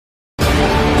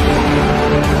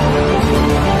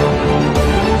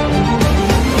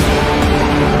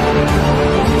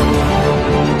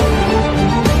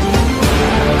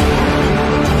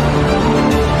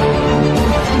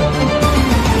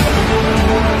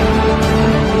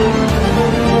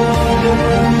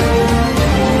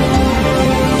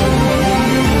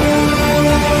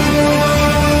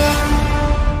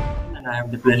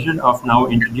pleasure of now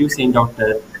introducing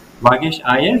Dr. Vageesh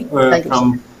Ayyar Thank you,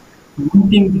 from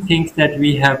promoting the things that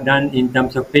we have done in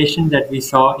terms of patients that we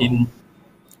saw in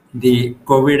the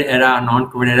COVID era,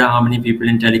 non-COVID era, how many people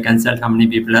in teleconsult, how many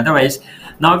people otherwise.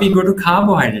 Now we go to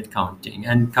carbohydrate counting,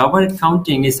 and carbohydrate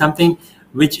counting is something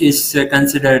which is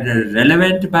considered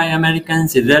relevant by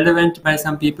Americans, irrelevant by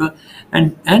some people,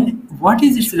 and what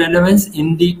is its relevance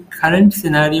in the current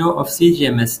scenario of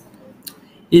CGMS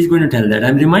is going to tell that.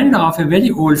 I'm reminded of a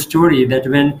very old story that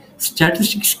when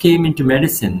statistics came into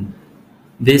medicine,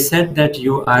 they said that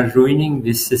you are ruining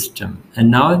this system. And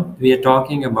now we are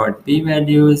talking about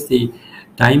p-values, the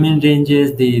time in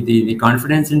ranges, the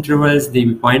confidence intervals,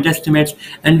 the point estimates,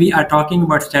 and we are talking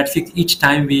about statistics each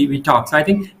time we talk. So I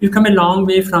think we've come a long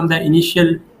way from the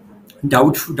initial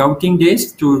doubting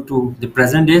days to the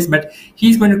present days, but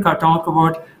he's going to talk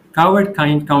about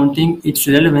carbohydrate counting, its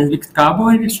relevance, because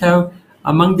carbohydrates have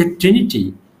among the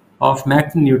trinity of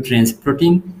macronutrients,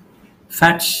 protein,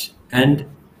 fats, and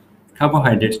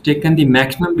carbohydrates, taken the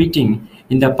maximum beating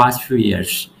in the past few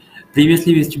years.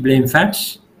 Previously, we used to blame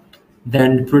fats.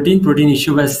 Then protein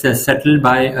issue was settled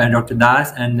by Dr.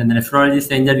 Das and the nephrologist,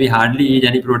 saying that we hardly eat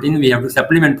any protein. We have to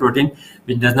supplement protein,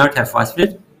 which does not have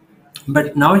phosphate.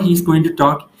 But now he's going to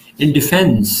talk in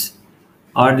defense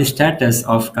or the status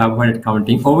of carbohydrate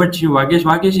counting. Over to you, Vageesh.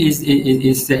 Vageesh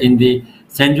is in the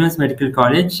St. John's Medical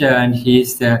College, and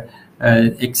he's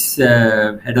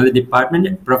ex-head of the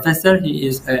department, professor. He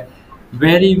is a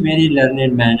very, very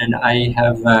learned man, and I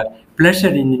have pleasure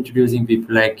in introducing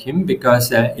people like him,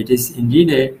 because it is indeed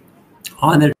an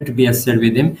honor to be associated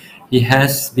with him. He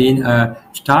has been a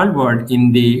stalwart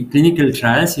in the clinical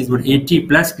trials. He's got 80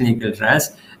 plus clinical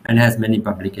trials and has many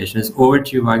publications. Over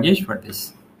to you, Vageesh, for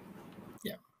this.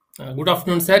 Good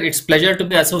afternoon, sir. It's pleasure to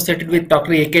be associated with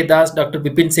Dr. A.K. Das, Dr.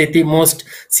 Bipin Sethi, most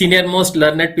senior, most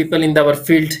learned people in our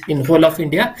field in whole of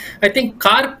India. I think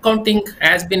carb counting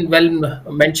has been well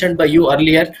mentioned by you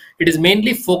earlier. It is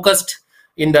mainly focused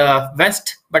in the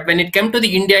West, but when it came to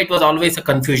the India, it was always a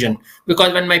confusion,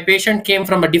 because when my patient came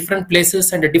from a different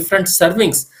places and a different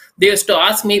servings, they used to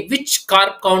ask me which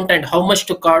carb count and how much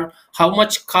to carb, how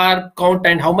much carb count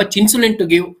and how much insulin to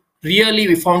give. Really,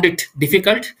 we found it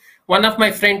difficult. One of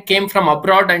my friend came from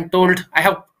abroad and told, I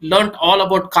have learned all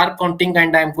about carb counting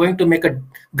and I'm going to make a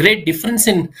great difference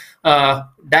in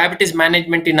diabetes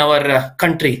management in our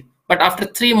country. But after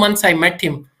 3 months, I met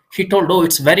him. He told, oh,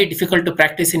 it's very difficult to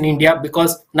practice in India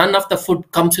because none of the food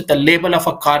comes with a label of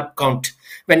a carb count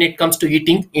when it comes to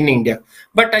eating in India.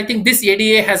 But I think this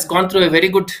ADA has gone through a very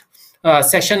good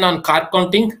session on carb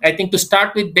counting. I think to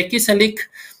start with, Becky Selick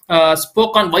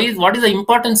spoke on what is the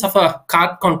importance of a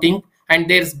carb counting. And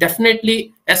there's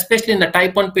definitely, especially in the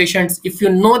type 1 patients, if you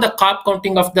know the carb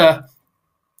counting of the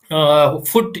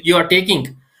food you are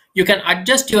taking, you can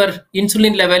adjust your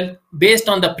insulin level based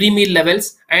on the pre-meal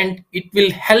levels, and it will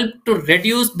help to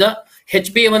reduce the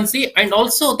HbA1c. And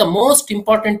also the most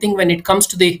important thing when it comes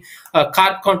to the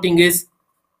carb counting is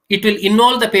it will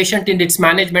involve the patient in its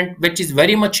management, which is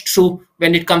very much true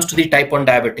when it comes to the type 1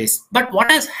 diabetes. But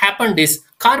what has happened is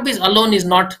carbs alone is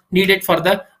not needed for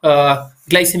the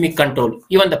glycemic control.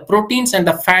 Even the proteins and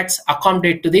the fats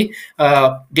accommodate to the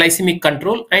glycemic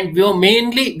control, and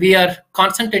we are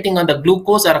concentrating on the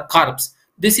glucose or carbs.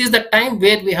 This is the time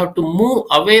where we have to move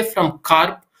away from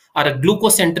carb or a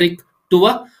glucocentric to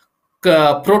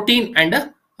a protein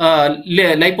and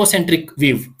a lipocentric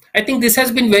view. I think this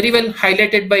has been very well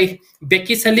highlighted by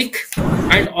Becky Selick,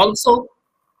 and also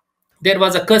there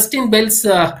was a Kirsten Bell's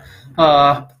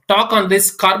talk on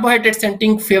this carbohydrate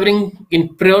setting favoring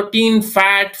in protein,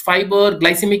 fat, fiber,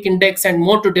 glycemic index, and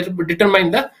more to determine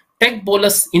the tech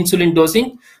bolus insulin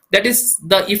dosing. That is,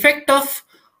 the effect of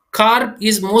carb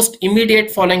is most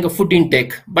immediate following a food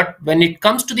intake, but when it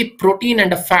comes to the protein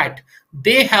and the fat,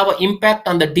 they have an impact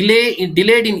on the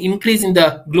delayed in increase in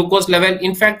the glucose level.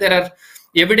 In fact, there are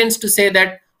evidence to say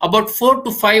that about 4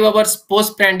 to 5 hours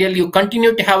postprandial, you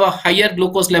continue to have a higher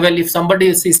glucose level if somebody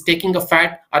is taking a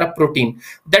fat or a protein.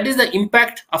 That is the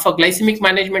impact of a glycemic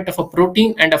management of a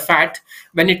protein and a fat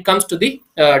when it comes to the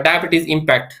diabetes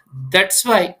impact. That's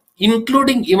why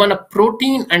including even a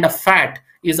protein and a fat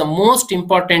is the most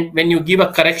important when you give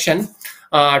a correction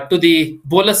to the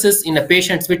boluses in a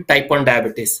patients with type 1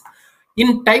 diabetes.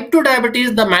 In type 2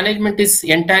 diabetes, the management is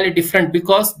entirely different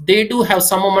because they do have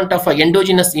some amount of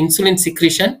endogenous insulin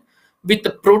secretion. With the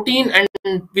protein,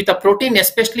 and with the protein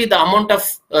especially, the amount of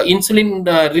insulin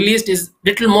released is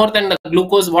little more than the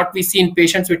glucose what we see in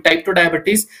patients with type 2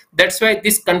 diabetes. That's why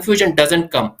this confusion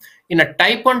doesn't come. In a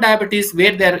type 1 diabetes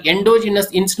where they are endogenous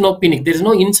insulinopenic, there is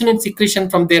no insulin secretion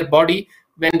from their body.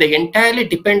 When they entirely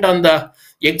depend on the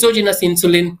exogenous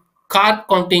insulin, carb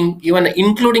counting, even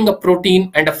including a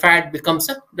protein and a fat, becomes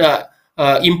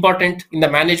important in the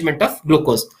management of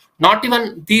glucose. Not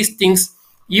even these things,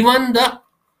 even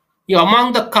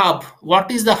among the carb, what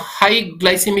is the high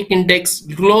glycemic index,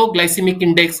 low glycemic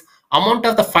index, amount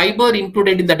of the fiber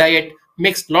included in the diet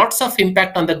makes lots of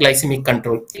impact on the glycemic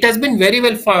control. It has been very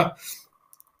well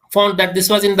found that this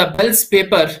was in the Bell's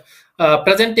paper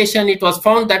presentation. It was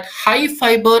found that high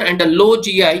fiber and a low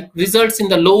GI results in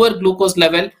the lower glucose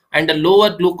level and a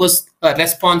lower glucose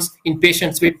response in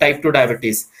patients with type 2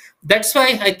 diabetes. That's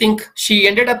why I think she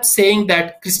ended up saying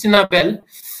that, Christina Bell,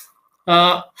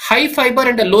 high fiber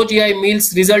and a low GI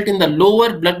meals result in the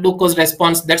lower blood glucose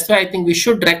response. That's why I think we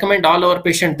should recommend all our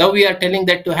patients, though we are telling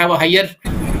that to have a higher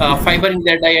fiber in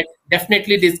their diet,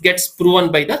 definitely this gets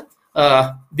proven by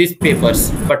these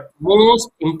papers. But most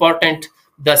important,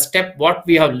 the step what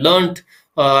we have learned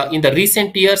in the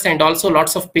recent years, and also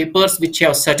lots of papers which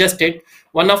have suggested.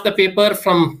 One of the paper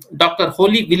from Dr.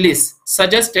 Holly Willis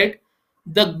suggested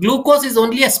the glucose is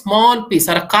only a small piece,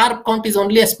 or a carb count is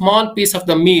only a small piece of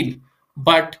the meal.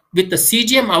 But with the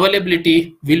CGM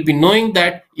availability, we'll be knowing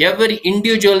that every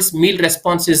individual's meal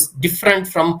response is different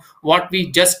from what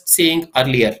we just saying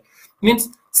earlier. Means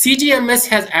CGMS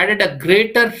has added a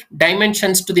greater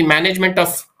dimensions to the management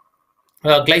of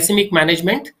glycemic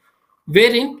management,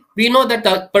 wherein we know that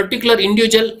a particular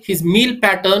individual, his meal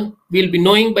pattern will be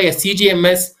knowing by a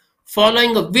CGMS,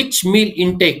 following of which meal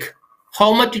intake,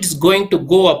 how much it is going to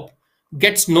go up,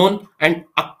 gets known, and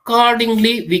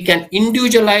accordingly we can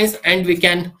individualize and we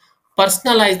can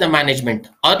personalize the management.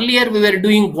 Earlier we were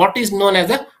doing what is known as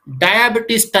a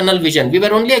diabetes tunnel vision. We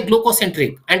were only a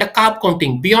glucocentric and a carb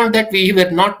counting. Beyond that we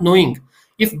were not knowing.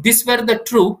 If this were the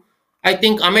true, I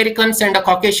think Americans and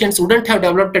Caucasians wouldn't have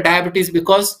developed a diabetes,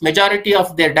 because majority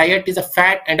of their diet is a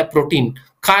fat and a protein.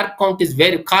 Carb is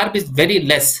very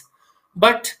less.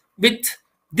 But with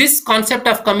this concept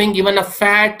of coming even a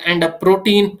fat and a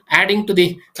protein adding to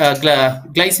the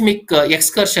glycemic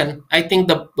excursion, I think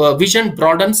the vision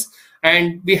broadens,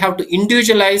 and we have to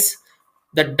individualize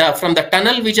from the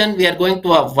tunnel vision. We are going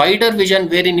to a wider vision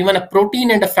wherein even a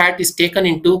protein and a fat is taken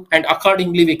into, and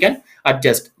accordingly we can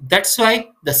adjust. That's why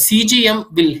the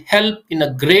CGM will help in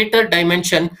a greater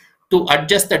dimension to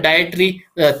adjust the dietary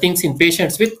things in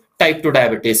patients with type 2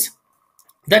 diabetes.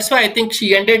 That's why I think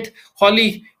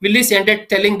Holly Willis ended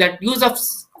telling that use of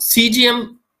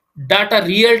CGM data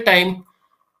real time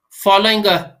following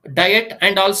a diet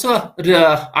and also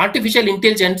artificial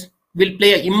intelligence will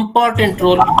play an important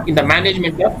role in the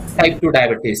management of type 2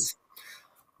 diabetes.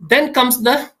 Then comes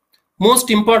the most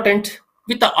important,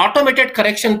 with the automated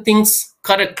correction things,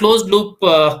 closed loop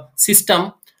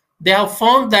system, they have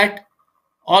found that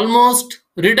almost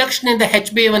reduction in the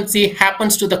HbA1c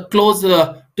happens to the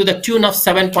tune of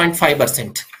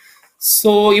 7.5%.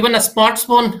 So even a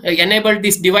smartphone enabled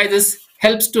these devices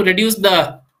helps to reduce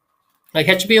the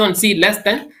HbA1c less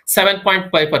than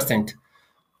 7.5%.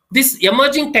 These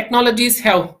emerging technologies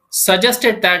have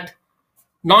suggested that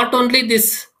not only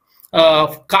this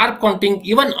carb counting,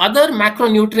 even other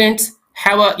macronutrients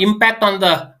have an impact on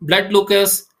the blood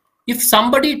glucose. If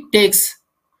somebody takes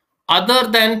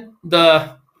other than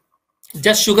the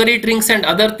just sugary drinks and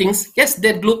other things, yes,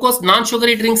 their glucose,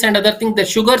 non-sugary drinks and other things, their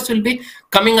sugars will be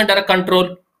coming under a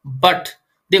control, but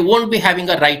they won't be having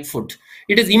a right food.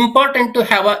 It is important to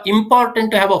have a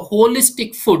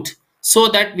holistic food so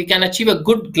that we can achieve a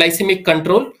good glycemic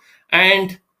control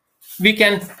and we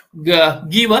can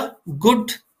give a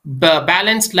good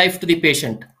balanced life to the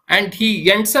patient. And he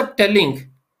ends up telling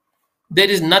there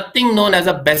is nothing known as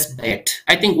a best diet.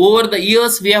 I think over the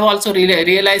years we have also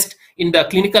realized in the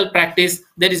clinical practice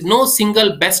there is no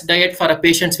single best diet for a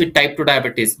patients with type 2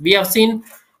 diabetes. We have seen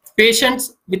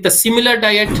patients with a similar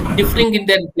diet differing in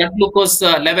their blood glucose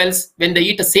levels. When they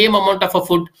eat the same amount of a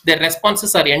food, their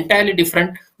responses are entirely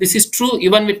different. This is true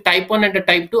even with type 1 and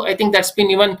type 2. I think that's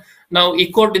been even now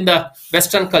echoed in the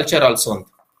Western culture also.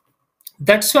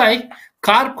 That's why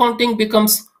carb counting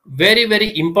becomes very,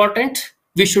 very important.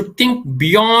 We should think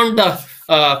beyond the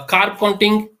carb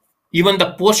counting, even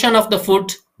the portion of the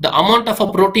food, the amount of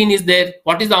a protein is there,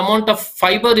 what is the amount of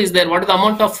fiber is there, what is the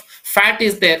amount of fat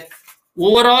is there.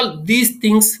 Overall, these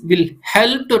things will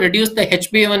help to reduce the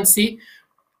HbA1c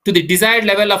to the desired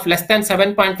level of less than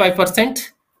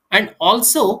 7.5%. And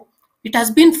also, it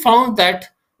has been found that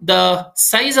the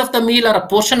size of the meal or a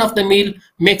portion of the meal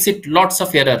makes it lots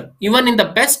of error. Even in the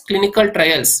best clinical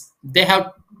trials, they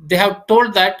have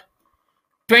told that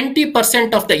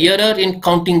 20% of the error in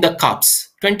counting the carbs,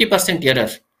 20% error.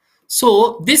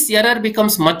 So this error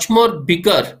becomes much more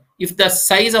bigger if the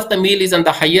size of the meal is on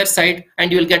the higher side,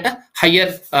 and you will get a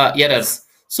higher errors.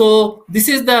 So this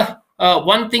is the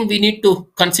one thing we need to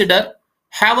consider,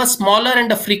 have a smaller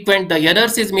and a frequent, the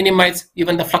errors is minimized,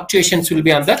 even the fluctuations will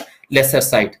be on the lesser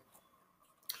side.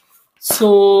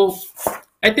 So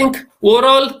I think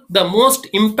overall the most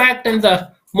impact and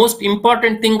the most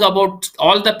important thing about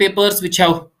all the papers which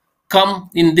have come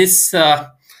in this ADA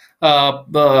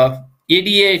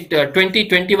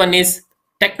 2021 is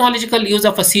technological use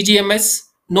of a CGMS,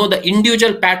 know the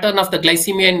individual pattern of the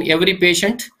glycemia in every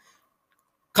patient.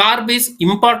 Carb is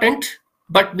important,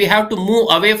 but we have to move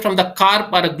away from the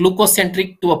carb or a glucose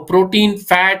centric to a protein,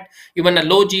 fat, even a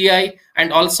low GI,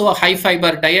 and also a high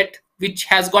fiber diet, which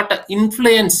has got an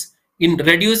influence in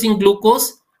reducing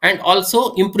glucose and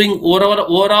also improving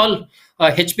overall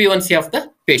HbA1c of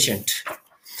the patient.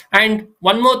 And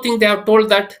one more thing, they have told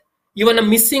that even a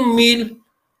missing meal,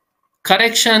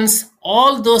 corrections,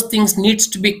 all those things needs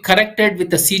to be corrected with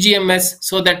the CGMS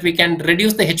so that we can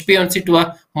reduce the HbA1c to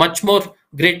a much more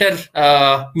greater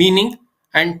meaning,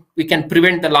 and we can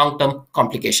prevent the long-term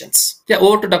complications. Yeah,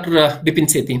 over to Dr. Bipin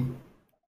Sethi.